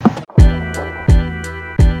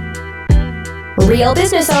Real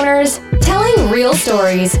business owners telling real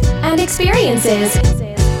stories and experiences.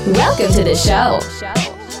 Welcome to the show.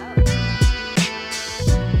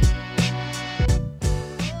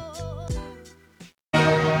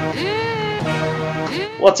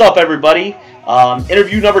 What's up, everybody?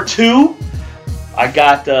 Interview number 2. I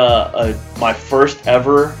got my first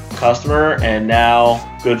ever customer and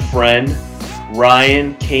now good friend,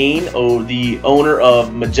 Ryan Kane, the owner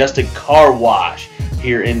of Majestic Car Wash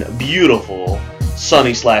here in beautiful,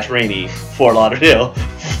 sunny/rainy Fort Lauderdale,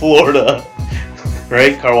 Florida.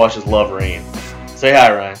 Right? Car washes love rain. Say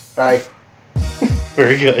hi, Ryan. Hi.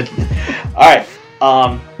 Very good. All right.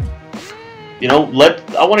 I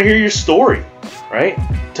want to hear your story. Right?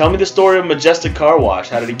 Tell me the story of Majestic Car Wash.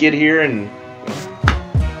 How did it get here? And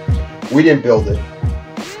we didn't build it.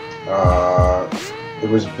 It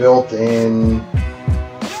was built in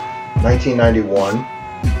 1991.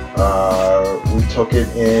 We took it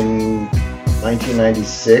in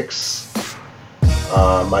 1996.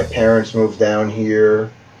 My parents moved down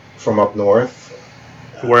here from up north.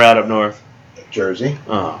 We're out up north. Jersey.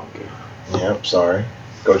 Oh, okay. Yep, sorry.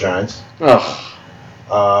 Go Giants. Oh.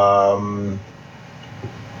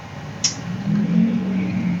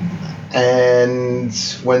 And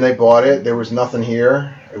when they bought it, there was nothing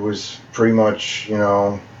here. It was pretty much,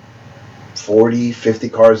 40, 50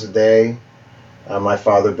 cars a day. My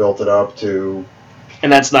father built it up to...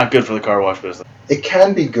 And that's not good for the car wash business. It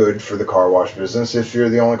can be good for the car wash business if you're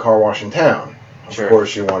the only car wash in town. Sure. Of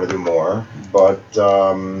course, you want to do more. But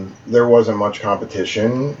there wasn't much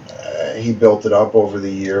competition. He built it up over the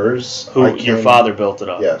years. Your father built it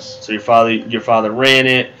up? Yes. So your father ran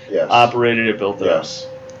it, yes. Operated it, built it up? Yes.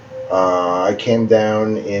 I came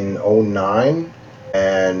down in 2009,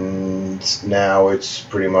 and now it's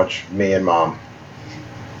pretty much me and Mom.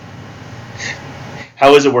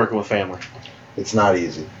 How is it working with family? It's not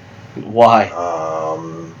easy. Why?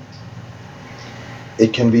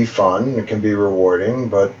 It can be fun, it can be rewarding,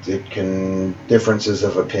 but differences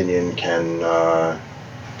of opinion can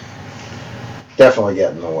definitely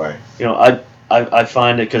get in the way. I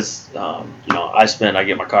find it because, I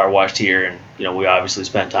get my car washed here, and, we obviously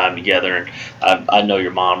spend time together, and I know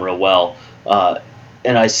your mom real well,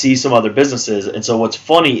 and I see some other businesses, and so what's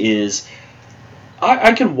funny is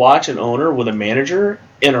I can watch an owner with a manager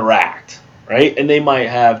interact, right? And they might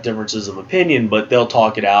have differences of opinion, but they'll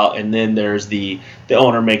talk it out, and then there's the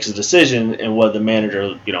owner makes a decision, and whether the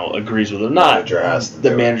manager, agrees with it or not,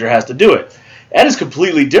 the manager has to do it. That is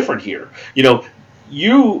completely different here.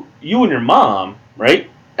 You and your mom, right,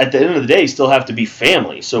 at the end of the day still have to be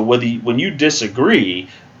family. So when you disagree,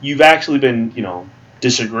 you've actually been,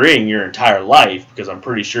 disagreeing your entire life, because I'm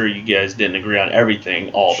pretty sure you guys didn't agree on everything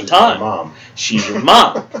all the time. She's my mom. She's your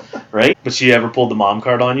mom, right? But she ever pulled the mom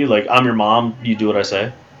card on you? Like, I'm your mom, you do what I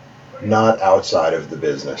say? Not outside of the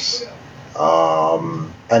business. And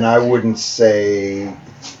I wouldn't say...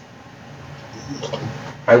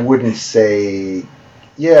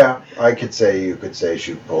 Yeah, I could say, you could say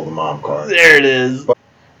she pulled the mom card. There it is. But,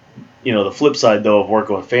 the flip side, though, of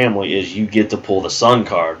working with family is you get to pull the son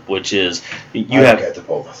card, which is... I don't get to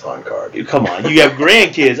pull the son card. Come on, you have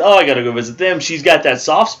grandkids. Oh, I got to go visit them. She's got that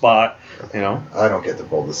soft spot, I don't get to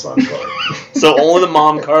pull the son card. So only the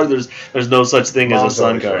mom card, there's no such thing as a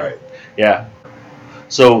son card. Right. Yeah.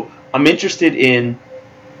 So I'm interested in,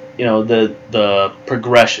 the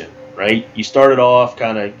progression. Right? You started off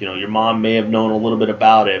kind of, your mom may have known a little bit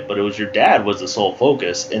about it, but it was your dad was the sole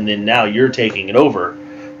focus, and then now you're taking it over,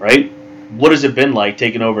 right? What has it been like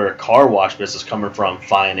taking over a car wash business coming from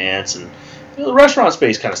finance and the restaurant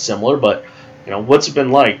space kind of similar, but, what's it been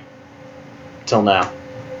like till now?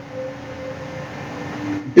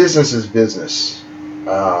 Business is business.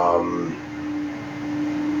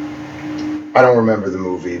 I don't remember the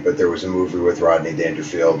movie, but there was a movie with Rodney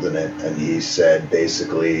Dangerfield in it, and he said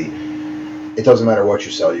basically, it doesn't matter what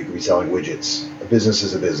you sell. You could be selling widgets. A business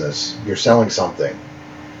is a business. You're selling something.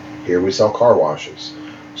 Here we sell car washes.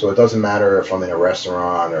 So it doesn't matter if I'm in a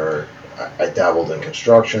restaurant or I dabbled in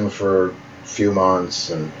construction for a few months,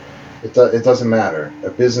 and it doesn't matter. A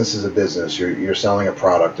business is a business. You're selling a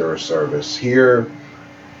product or a service. Here,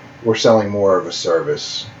 we're selling more of a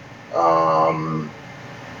service.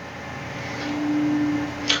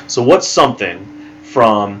 So what's something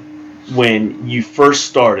from when you first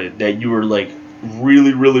started that you were like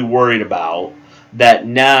really, really worried about that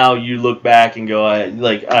now you look back and go,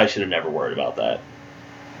 I should have never worried about that?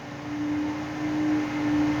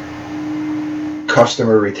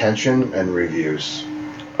 Customer retention and reviews.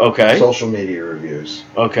 Okay. Social media reviews.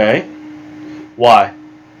 Okay. Why?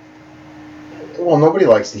 Well, nobody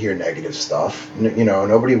likes to hear negative stuff.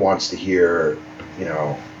 Nobody wants to hear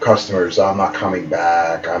customers, I'm not coming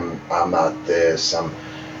back. I'm not this.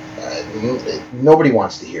 Nobody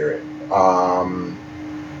wants to hear it.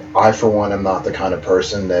 I, for one, am not the kind of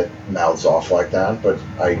person that mouths off like that, but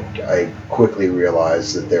I quickly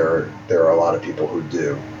realized that there are a lot of people who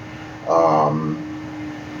do.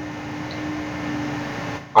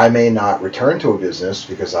 I may not return to a business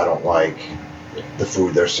because I don't like the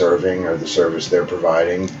food they're serving or the service they're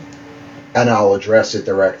providing, and I'll address it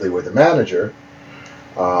directly with the manager.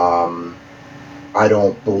 I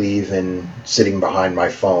don't believe in sitting behind my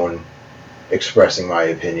phone expressing my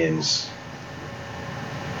opinions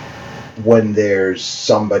when there's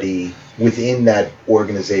somebody within that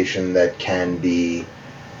organization that can be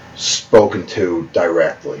spoken to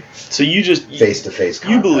directly. So you just face-to-face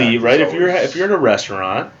contact. You believe, right? If you're at a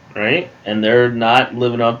restaurant, right, and they're not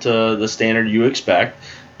living up to the standard you expect,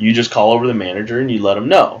 you just call over the manager and you let them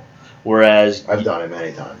know. Whereas I've done it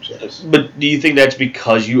many times, yes. But do you think that's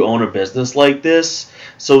because you own a business like this?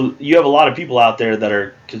 So you have a lot of people out there that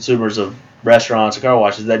are consumers of restaurants and car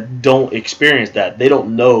washes that don't experience that. They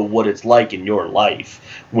don't know what it's like in your life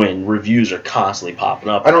when reviews are constantly popping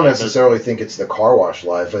up. I don't necessarily think it's the car wash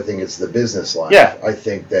life. I think it's the business life. Yeah. I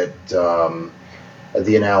think that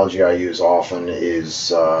the analogy I use often is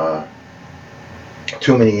too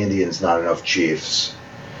many Indians, not enough chiefs.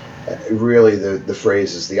 Really, the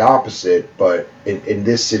phrase is the opposite, but in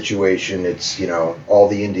this situation, it's, all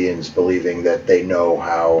the Indians believing that they know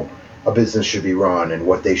how a business should be run and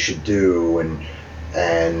what they should do, and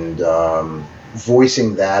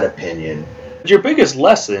voicing that opinion. Your biggest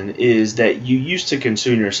lesson is that you used to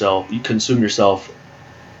consume yourself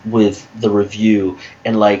with the review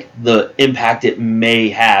and like the impact it may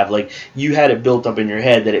have. Like you had it built up in your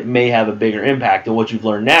head that it may have a bigger impact, and what you've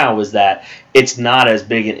learned now is that it's not as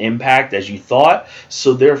big an impact as you thought.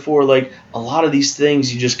 So therefore, like a lot of these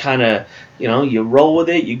things, you just kind of, you roll with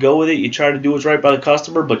it, you go with it, you try to do what's right by the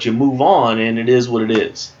customer, but you move on, and it is what it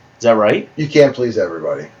is. Is that right? You can't please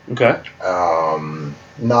everybody. Okay.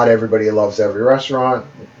 Not everybody loves every restaurant.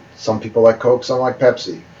 Some people like Coke, some like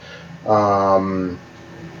Pepsi.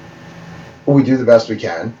 We do the best we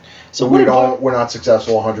can. So we're not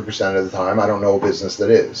successful 100% of the time. I don't know a business that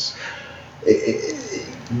is.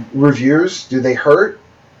 Reviews, do they hurt?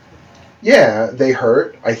 Yeah, they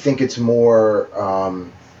hurt. I think it's more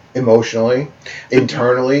emotionally,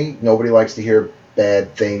 internally. Nobody likes to hear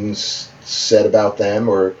bad things said about them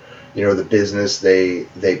or, the business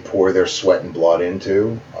they pour their sweat and blood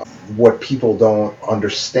into. What people don't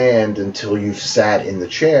understand until you've sat in the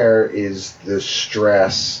chair is the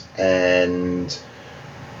stress and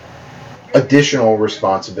additional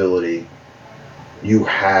responsibility you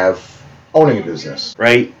have owning a business.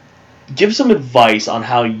 Right? Give some advice on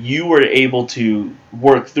how you were able to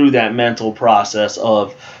work through that mental process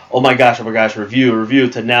of, oh my gosh, review,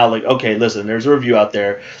 to now like, okay, listen, there's a review out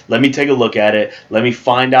there. Let me take a look at it. Let me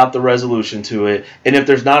find out the resolution to it. And if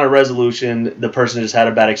there's not a resolution, the person just had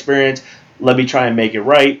a bad experience, let me try and make it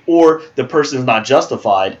right. Or the person is not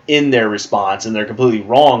justified in their response and they're completely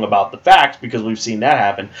wrong about the facts, because we've seen that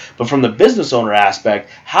happen. But from the business owner aspect,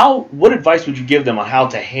 what advice would you give them on how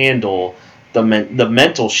to handle the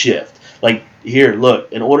mental shift? Like, here,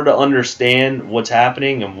 look, in order to understand what's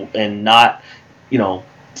happening and not,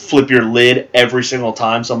 flip your lid every single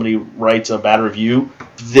time somebody writes a bad review,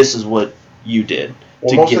 this is what you did.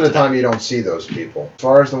 Well, most of the time you don't see those people. As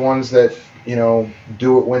far as the ones that,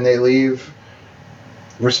 do it when they leave,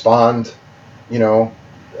 respond,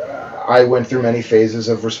 I went through many phases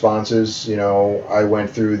of responses. I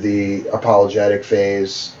went through the apologetic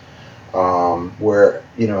phase, where,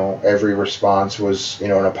 every response was,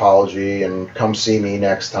 an apology and come see me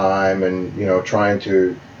next time and, trying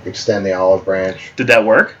to extend the olive branch. Did that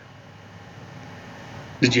work?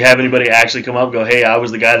 Did you have anybody actually come up and go, hey, I was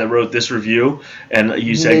the guy that wrote this review, and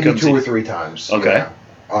you said maybe 2 or 3 times. Okay.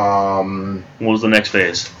 Yeah. What was the next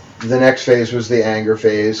phase? The next phase was the anger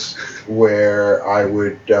phase, where I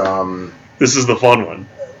would... this is the fun one.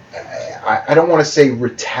 I don't want to say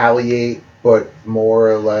retaliate, but more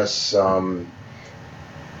or less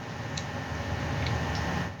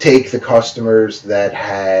take the customers that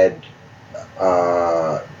had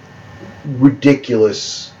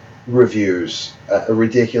ridiculous reviews,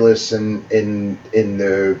 ridiculous in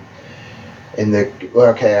the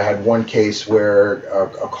okay, I had one case where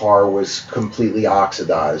a car was completely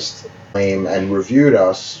oxidized and reviewed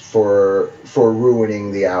us for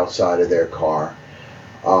ruining the outside of their car.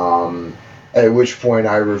 At which point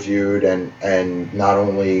I reviewed and not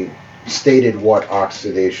only stated what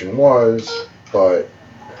oxidation was, but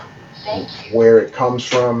where it comes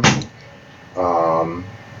from,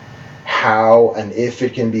 how and if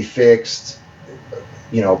it can be fixed,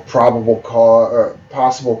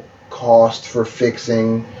 possible cost for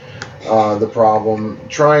fixing the problem,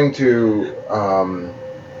 trying to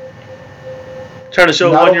show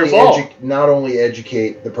it wasn't your fault. Not only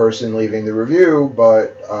educate the person leaving the review,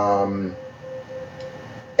 but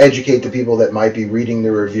educate the people that might be reading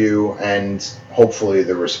the review and hopefully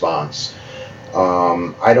the response.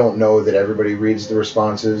 I don't know that everybody reads the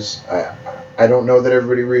responses. I don't know that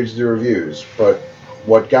everybody reads the reviews, but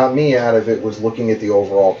what got me out of it was looking at the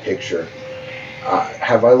overall picture.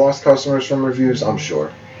 Have I lost customers from reviews? I'm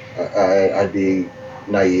sure. I'd be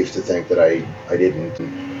naive to think that I didn't.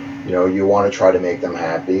 You want to try to make them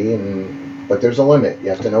happy, but there's a limit. You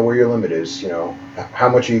have to know where your limit is. How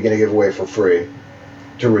much are you going to give away for free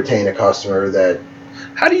to retain a customer that...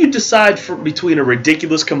 How do you decide between a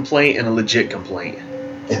ridiculous complaint and a legit complaint?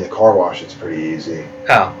 In the car wash, it's pretty easy.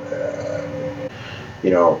 How?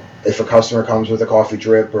 If a customer comes with a coffee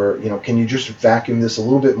drip, or can you just vacuum this a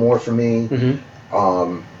little bit more for me?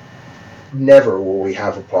 Mm-hmm. Never will we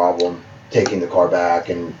have a problem taking the car back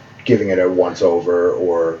and giving it a once over,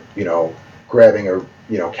 or grabbing a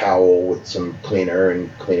cowl with some cleaner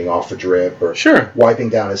and cleaning off a drip, or sure, wiping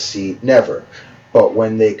down a seat. Never. But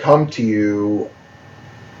when they come to you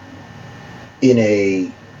in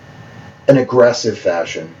an aggressive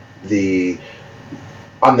fashion,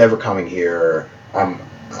 I'm never coming here,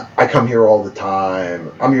 I come here all the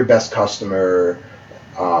time, I'm your best customer,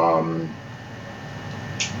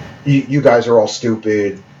 you guys are all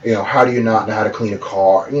stupid, how do you not know how to clean a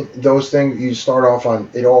car? Those things, you start off on,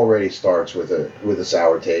 it already starts with a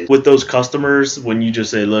sour taste. With those customers, when you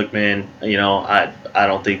just say, look, man, I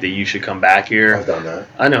don't think that you should come back here. I've done that.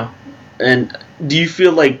 I know. And do you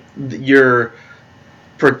feel like you're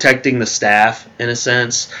protecting the staff in a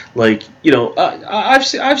sense? Like,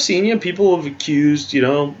 I've seen people have accused,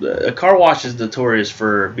 a car wash is notorious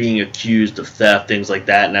for being accused of theft, things like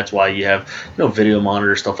that, and that's why you have video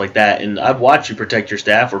monitor, stuff like that. And I've watched you protect your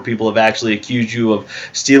staff where people have actually accused you of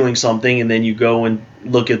stealing something, and then you go and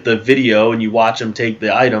look at the video and you watch them take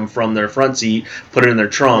the item from their front seat, put it in their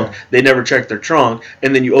trunk. Yeah. They never check their trunk,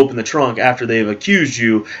 and then you open the trunk after they've accused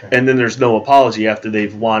you, and then there's no apology after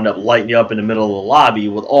they've wound up lighting you up in the middle of the lobby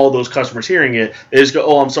with all those customers hearing it. They just go,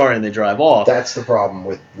 "Oh, I'm sorry," and they drive off. That's the problem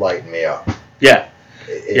with lighting me up. Yeah.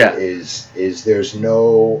 Is there's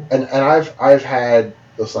no, and I've had,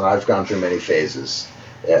 listen, I've gone through many phases.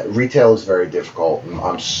 Retail is very difficult.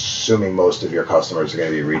 I'm assuming most of your customers are going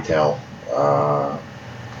to be retail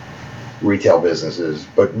businesses,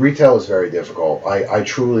 but retail is very difficult. I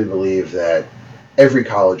truly believe that every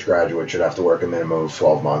college graduate should have to work a minimum of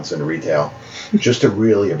 12 months in retail just to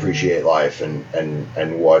really appreciate life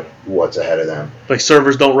and what's ahead of them. Like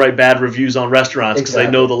servers don't write bad reviews on restaurants because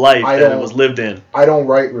they know the life that it was lived in. I don't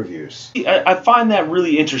write reviews. I find that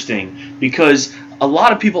really interesting because a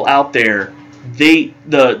lot of people out there, the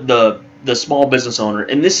small business owner,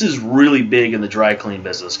 and this is really big in the dry clean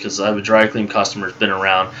business because I have a dry clean customer that's been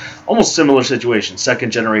around, almost similar situation,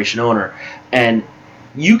 second generation owner, and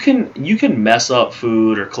you can mess up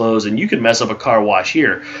food or clothes, and you can mess up a car wash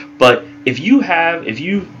here, but if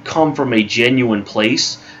you come from a genuine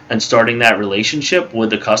place and starting that relationship with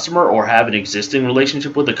the customer or have an existing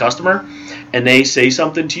relationship with the customer, and they say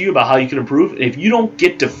something to you about how you can improve, if you don't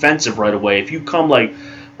get defensive right away, if you come like,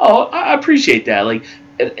 "Oh, I appreciate that," like,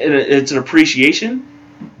 and it's an appreciation,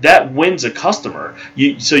 that wins a customer.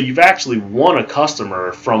 So you've actually won a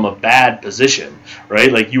customer from a bad position,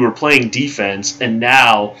 right? Like you were playing defense, and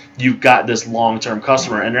now you've got this long-term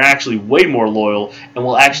customer, and they're actually way more loyal and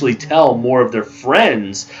will actually tell more of their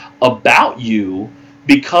friends about you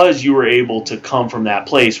because you were able to come from that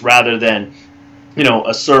place rather than,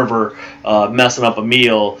 a server messing up a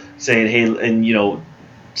meal, saying, "Hey," and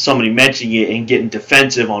somebody mentioning it and getting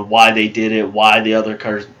defensive on why they did it, why the other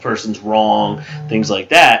person's wrong, things like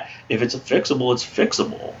that. If it's fixable, it's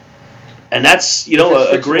fixable. And that's,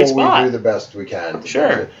 a great spot. We do the best we can.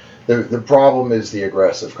 Sure. The problem is the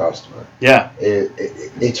aggressive customer. Yeah.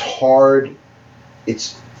 It's hard.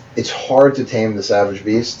 It's hard to tame the savage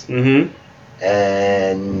beast. Mm-hmm.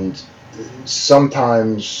 And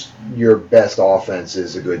sometimes your best offense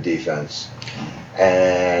is a good defense.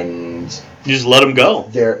 And you just let them go.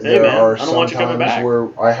 There are some times where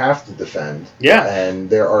I have to defend. Yeah. And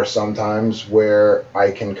there are some times where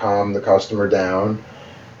I can calm the customer down,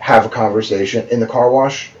 have a conversation. In the car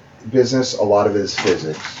wash business, a lot of it is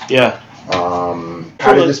physics. Yeah.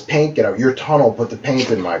 How did this paint get out? Your tunnel put the paint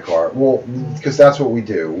in my car. Well, because that's what we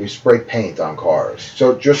do. We spray paint on cars.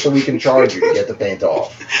 So just so we can charge you to get the paint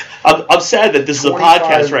off. I'm sad that this is a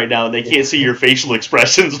podcast right now and they can't see your facial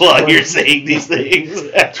expressions while you're saying these things.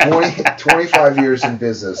 25 years in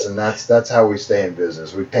business, and that's how we stay in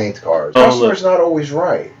business. We paint cars. Oh, Customer's not always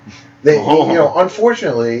right.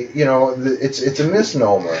 Unfortunately, it's a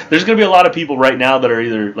misnomer. There's going to be a lot of people right now that are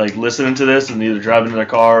either like listening to this and either driving in their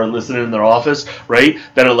car or listening in their office, right?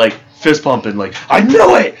 That are like fist pumping, like, I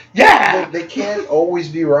knew it! Yeah! They can't always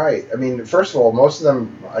be right. I mean, first of all, most of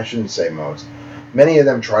them, I shouldn't say most, many of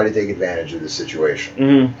them try to take advantage of the situation.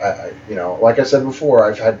 Mm-hmm. Like I said before,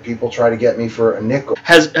 I've had people try to get me for a nickel.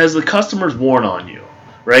 Has the customers worn on you?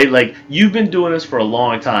 Right, like you've been doing this for a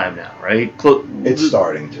long time now, right? It's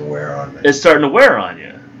starting to wear on me. It's starting to wear on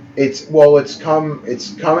you. It's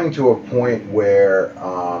coming to a point where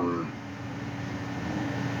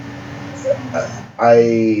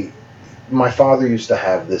my father used to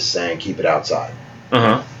have this saying, "Keep it outside."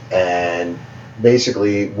 And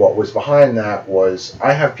basically, what was behind that was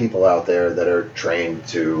I have people out there that are trained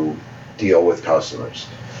to deal with customers.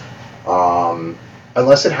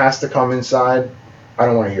 Unless it has to come inside, I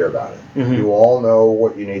don't want to hear about it. Mm-hmm. You all know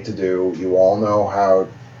what you need to do. You all know how,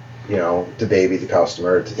 to baby the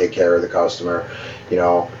customer, to take care of the customer.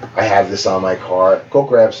 I have this on my car. Go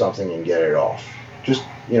grab something and get it off. Just,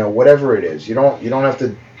 whatever it is. You don't have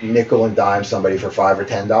to nickel and dime somebody for $5 or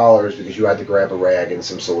 $10 because you had to grab a rag and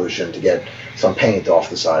some solution to get some paint off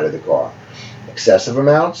the side of the car. Excessive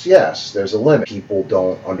amounts, yes, there's a limit. People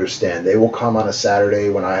don't understand. They will come on a Saturday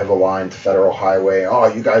when I have a line to Federal Highway. Oh,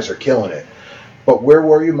 you guys are killing it. But where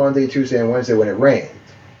were you Monday, Tuesday, and Wednesday when it rained?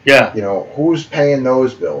 Yeah. Who's paying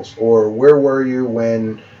those bills? Or where were you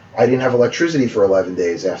when I didn't have electricity for 11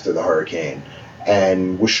 days after the hurricane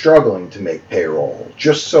and was struggling to make payroll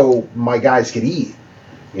just so my guys could eat?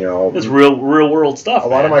 It's real world stuff. A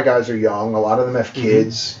lot of my guys are young. A lot of them have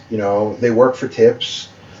kids. Mm-hmm. They work for tips.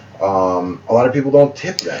 A lot of people don't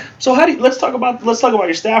tip them. So let's talk about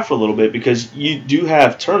your staff for a little bit, because you do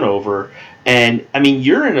have turnover, and I mean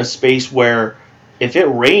you're in a space where if it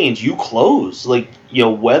rains, you close.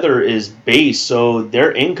 Weather is based, so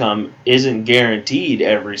their income isn't guaranteed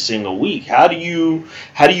every single week. How do you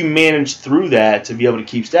manage through that to be able to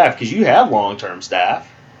keep staff? Because you have long-term staff.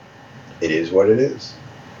 It is what it is.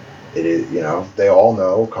 It is. They all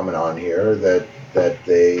know coming on here that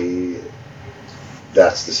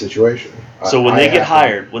that's the situation. So when they get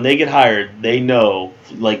hired, they know,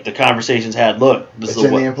 like the conversations had. Look, it's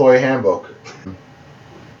in the employee handbook.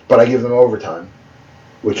 But I give them overtime,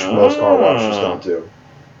 which most car washes don't do,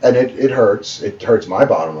 and it hurts. It hurts my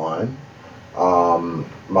bottom line.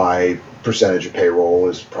 My percentage of payroll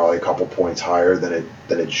is probably a couple points higher than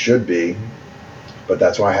it should be, but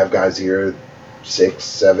that's why I have guys here 6,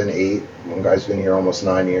 7, 8. One guy's been here almost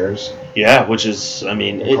 9 years. Yeah, which is, car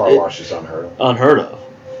wash is unheard of. Unheard of.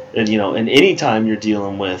 And, and anytime you're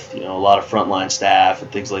dealing with, a lot of frontline staff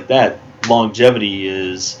and things like that, longevity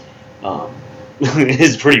is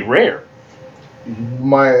is pretty rare.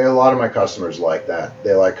 A lot of my customers like that.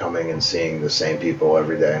 They like coming and seeing the same people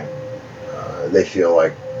every day. They feel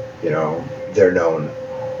like, they're known.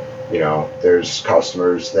 There's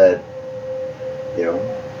customers that,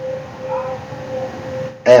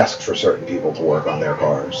 ask for certain people to work on their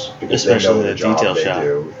cars because especially they know the detail shop.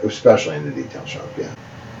 Do, especially in the detail shop. Yeah,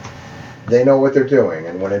 they know what they're doing,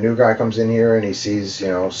 and when a new guy comes in here and he sees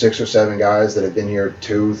 6 or 7 guys that have been here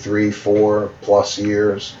 2, 3, 4 plus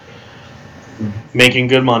years, making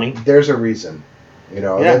good money, there's a reason.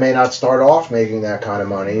 They may not start off making that kind of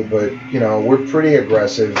money, but we're pretty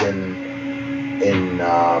aggressive in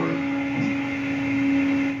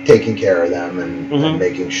taking care of them and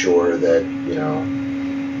making sure that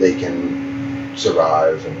they can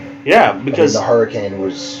survive. And because the hurricane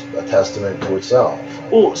was a testament to itself.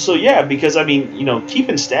 Well, so because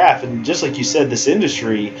keeping staff, and just like you said, this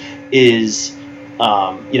industry is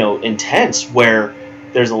intense, where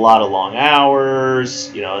there's a lot of long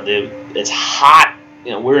hours. It's hot.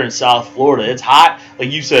 We're in South Florida. It's hot. Like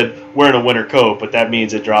you said, wearing a winter coat, but that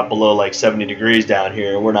means it dropped below like 70 degrees down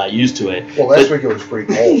here, and we're not used to it. Well, last week it was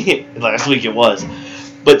pretty cold. Last week it was.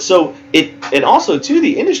 But so and also too,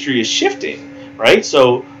 the industry is shifting, right?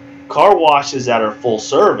 So car washes that are full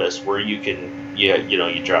service, where you can,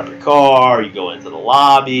 you drop your car, you go into the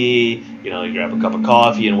lobby, you grab a cup of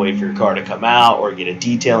coffee and wait for your car to come out, or get a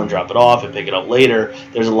detail and drop it off and pick it up later.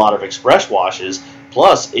 There's a lot of express washes.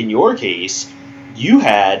 Plus, in your case, you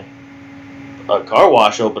had a car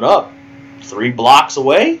wash open up 3 blocks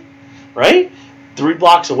away, right? 3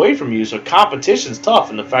 blocks away from you, so competition's tough,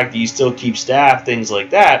 and the fact that you still keep staff, things like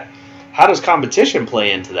that, how does competition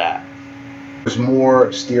play into that? It was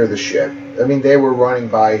more steer the ship. I mean, they were running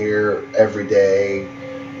by here every day,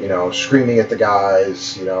 screaming at the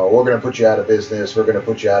guys, we're going to put you out of business, we're going to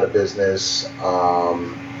put you out of business.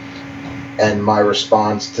 And my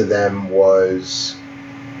response to them was,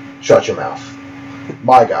 shut your mouth.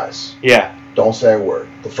 My guys. Yeah. Don't say a word.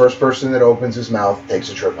 The first person that opens his mouth takes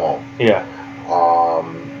a trip home. Yeah.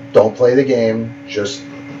 Don't play the game. Just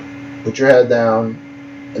put your head down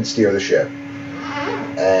and steer the ship.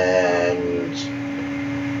 And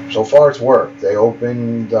so far it's worked. They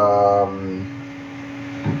opened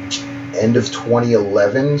end of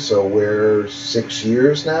 2011, so we're 6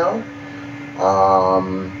 years now.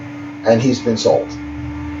 And he's been sold.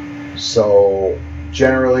 So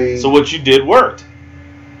generally... So what you did worked.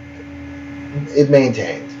 It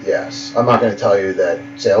maintained, yes. I'm not going to tell you that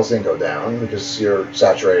sales didn't go down because you're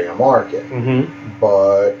saturating a market. Mm-hmm.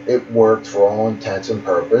 But it worked for all intents and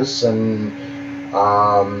purpose, and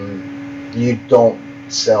you don't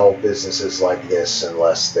sell businesses like this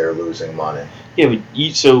unless they're losing money. Yeah, but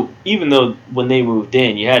so even though when they moved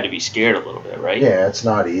in, you had to be scared a little bit, right? Yeah, it's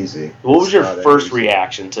not easy. What was your first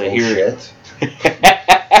reaction to hear shit?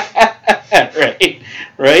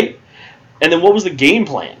 Right? And then what was the game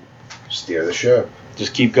plan? Steer the ship.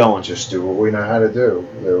 Just keep going. Just do what we know how to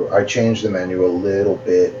do. I changed the menu a little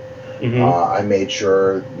bit. Mm-hmm. I made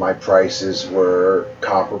sure my prices were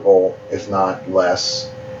comparable, if not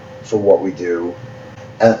less, for what we do.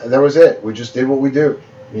 And that was it. We just did what we do,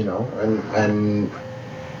 and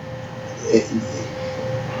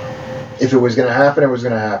if it was going to happen, it was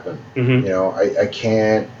going to happen. Mm-hmm. I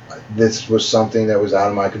can't. This was something that was out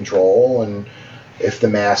of my control, and if the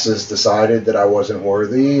masses decided that I wasn't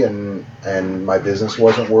worthy and my business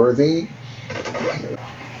wasn't worthy.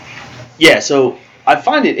 Yeah, so I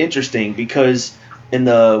find it interesting because in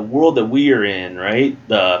the world that we are in, right,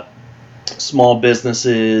 the small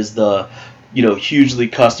businesses, the hugely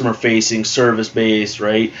customer-facing, service-based,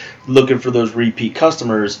 right, looking for those repeat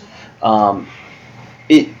customers,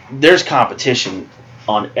 there's competition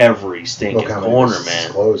on every stinking corner,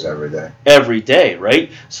 man. Close every day. Every day,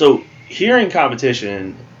 right? So hearing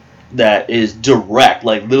competition that is direct,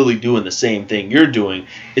 like literally doing the same thing you're doing,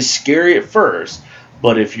 is scary at first.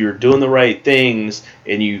 But if you're doing the right things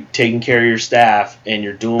and you taking care of your staff and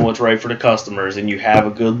you're doing what's right for the customers and you have a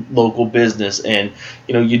good local business and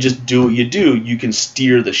you just do what you do, you can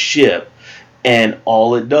steer the ship. And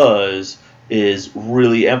all it does is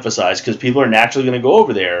really emphasize, because people are naturally going to go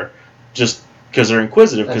over there just because they're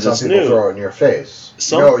inquisitive, because it's new. Some people throw it in your face.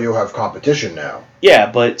 You have competition now.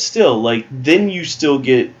 Yeah, but still, then you still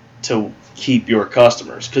get to keep your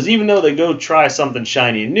customers. Because even though they go try something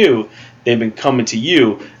shiny and new, they've been coming to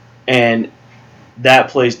you, and that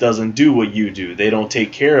place doesn't do what you do. They don't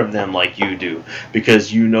take care of them like you do,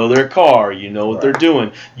 because you know their car, you know what they're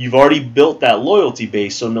doing. You've already built that loyalty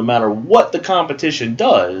base, so no matter what the competition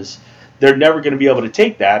does, they're never going to be able to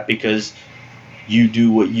take that because you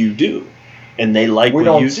do what you do. And they like what you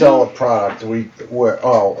do. We don't sell a product.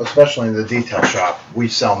 Especially in the detail shop, we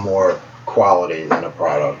sell more quality than a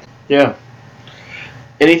product. Yeah.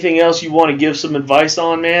 Anything else you want to give some advice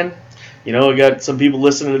on, man? We got some people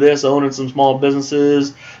listening to this, owning some small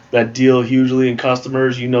businesses that deal hugely in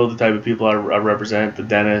customers. You know the type of people I represent, the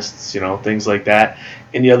dentists, things like that.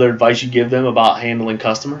 Any other advice you give them about handling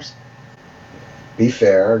customers? Be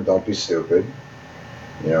fair. Don't be stupid.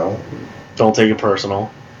 Don't take it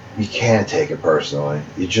personal. You can't take it personally.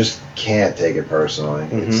 You just can't take it personally.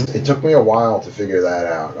 Mm-hmm. It took me a while to figure that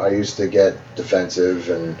out. I used to get defensive,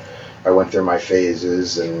 and I went through my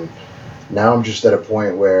phases, and now I'm just at a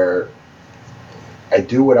point where I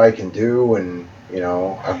do what I can do, and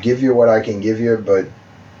I'll give you what I can give you, but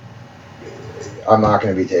I'm not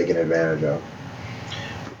going to be taken advantage of.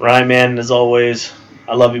 Ryan, man, as always,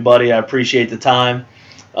 I love you, buddy. I appreciate the time.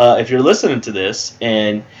 If you're listening to this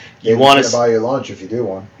and you want to buy you lunch if you do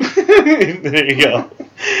one. There you go.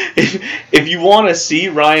 If you want to see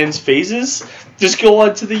Ryan's phases, just go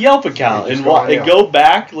onto the Yelp account and go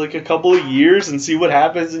back like a couple of years and see what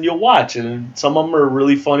happens, and you'll watch. And some of them are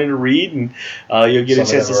really funny to read, and you'll get a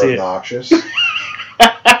chance to see obnoxious.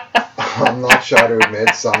 I'm not shy to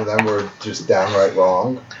admit some of them were just downright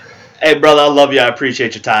wrong. Hey, brother, I love you. I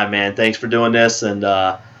appreciate your time, man. Thanks for doing this, and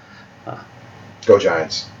go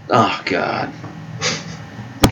Giants. Oh God.